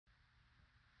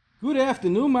Good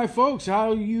afternoon, my folks.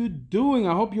 How are you doing?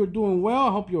 I hope you're doing well.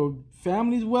 I hope your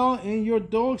family's well and your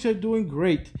dogs are doing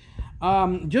great.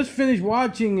 Just finished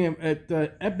watching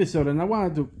the episode, and I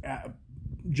wanted to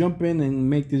jump in and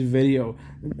make this video.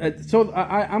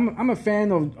 I'm a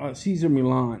fan of Cesar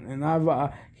Millan, and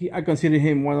I consider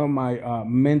him one of my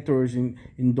mentors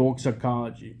in dog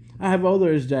psychology. I have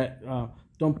others that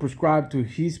don't prescribe to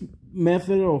his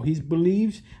method or his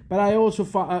beliefs, but I also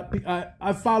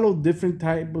I follow different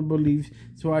type of beliefs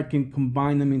so I can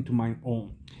combine them into my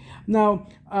own. Now,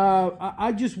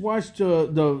 I just watched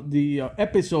the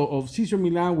episode of Cesar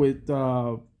Millan with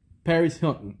Paris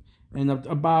Hilton, and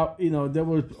about, there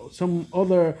was some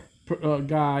other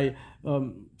guy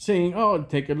saying, "Oh,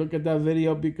 take a look at that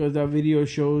video because that video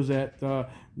shows that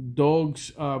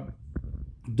dogs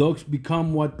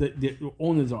become what the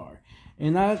owners are."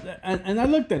 And I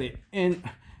looked at it, and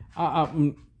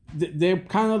they're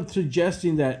kind of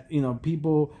suggesting that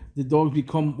the dogs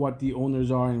become what the owners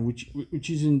are, and which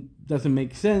doesn't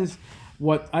make sense.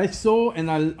 What I saw and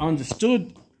I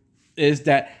understood is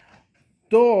that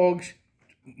dogs,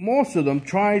 most of them,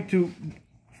 try to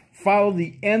follow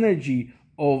the energy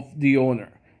of the owner.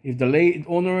 If the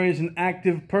owner is an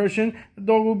active person, the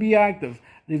dog will be active.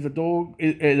 If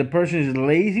the person is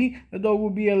lazy, the dog will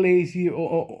be a lazy.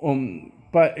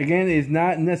 But again, it's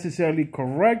not necessarily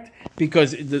correct,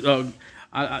 because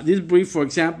this breed, for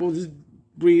example,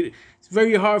 it's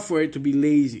very hard for it to be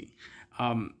lazy.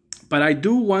 But I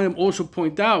do want to also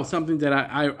point out something that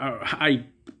I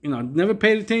never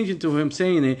paid attention to him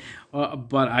saying it,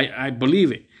 but I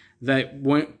believe it, that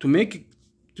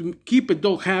to keep a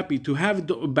dog happy, to have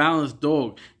a balanced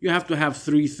dog, you have to have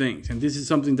three things. And this is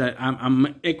something that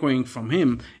I'm echoing from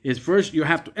him. Is first, you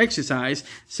have to exercise.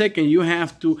 Second, you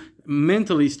have to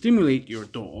mentally stimulate your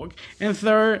dog. And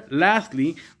third,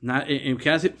 lastly,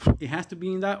 it has to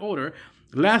be in that order.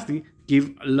 Lastly,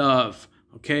 give love.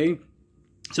 Okay?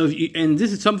 So, and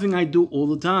this is something I do all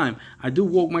the time. I do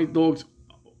walk my dogs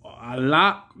a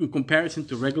lot in comparison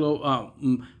to regular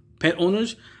pet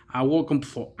owners. I walk them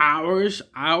for hours,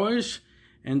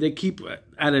 and they keep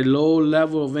at a low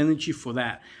level of energy for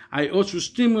that. I also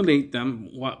stimulate them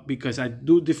because I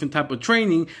do different type of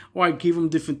training, or I give them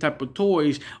different type of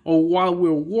toys, or while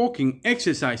we're walking,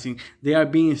 exercising, they are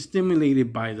being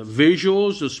stimulated by the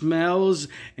visuals, the smells,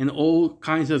 and all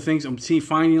kinds of things. I'm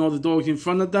finding all the dogs in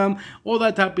front of them. All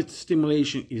that type of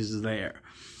stimulation is there.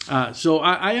 So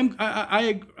I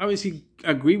obviously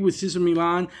agree with Cesar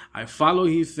Millan. I follow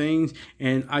his things,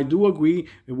 and I do agree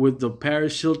with the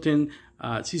Paris Hilton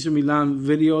Cesar Millan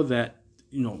video that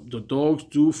the dogs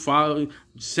do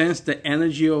sense the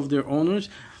energy of their owners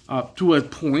to a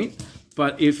point.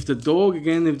 But if the dog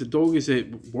is a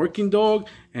working dog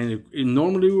and it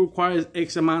normally requires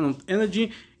X amount of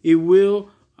energy, it will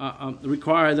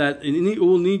require that, and it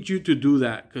will need you to do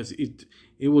that, because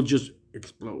it will just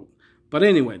explode. But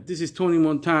anyway, this is Tony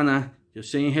Montana,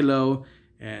 just saying hello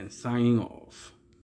and signing off.